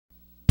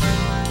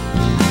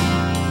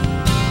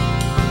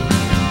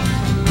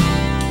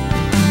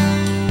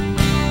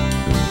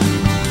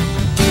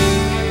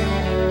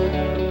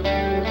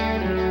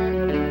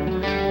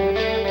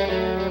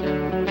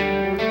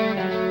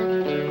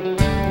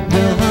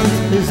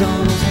is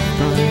on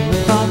from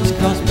the fox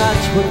cross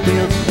patchwork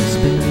fields,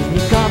 spinning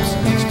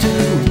gobstones to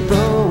and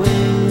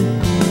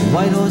throwing.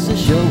 White horses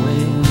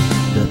showing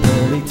the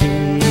pearly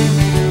teeth.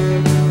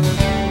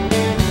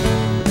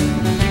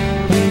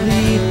 He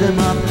lead them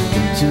up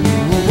into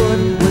a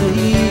wood where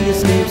he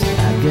escapes.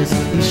 I guess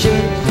he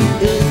should. He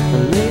is a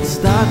late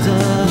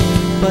starter,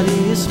 but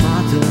he is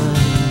smarter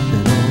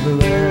than all the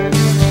rest.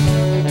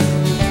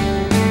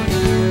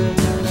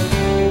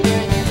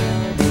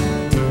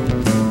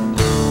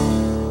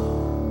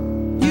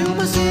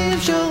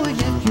 Showing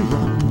if you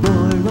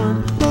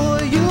run,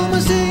 boy, you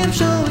must see him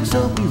showing,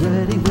 so be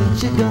ready when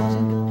you go.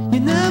 You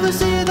never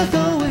see the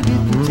going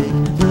if you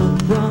take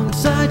the wrong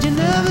side. You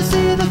never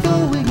see the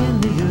going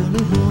in the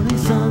early morning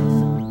sun.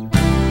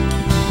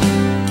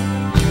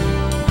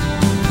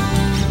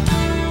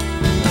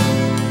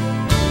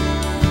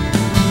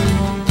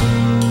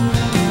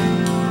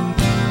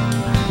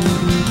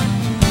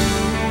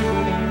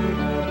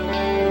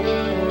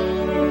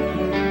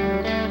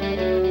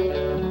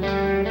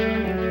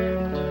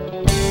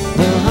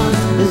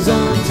 Is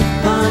on to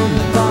find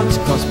the fox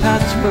cross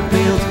patchwork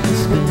fields,